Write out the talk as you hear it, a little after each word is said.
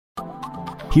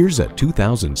Here's a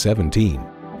 2017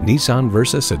 Nissan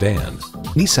Versa sedan.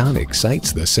 Nissan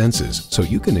excites the senses so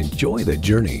you can enjoy the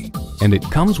journey. And it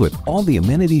comes with all the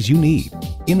amenities you need.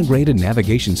 Integrated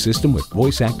navigation system with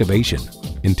voice activation,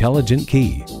 intelligent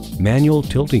key, manual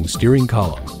tilting steering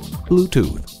column,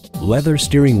 Bluetooth, leather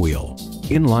steering wheel,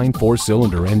 inline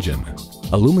 4-cylinder engine,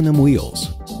 aluminum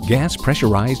wheels, gas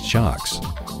pressurized shocks,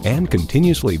 and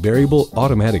continuously variable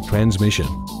automatic transmission.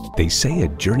 They say a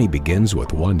journey begins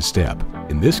with one step.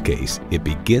 In this case, it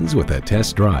begins with a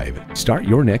test drive. Start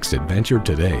your next adventure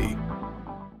today.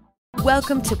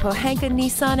 Welcome to Pohanka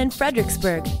Nissan in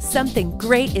Fredericksburg. Something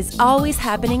great is always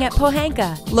happening at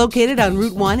Pohanka. Located on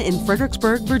Route 1 in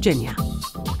Fredericksburg, Virginia.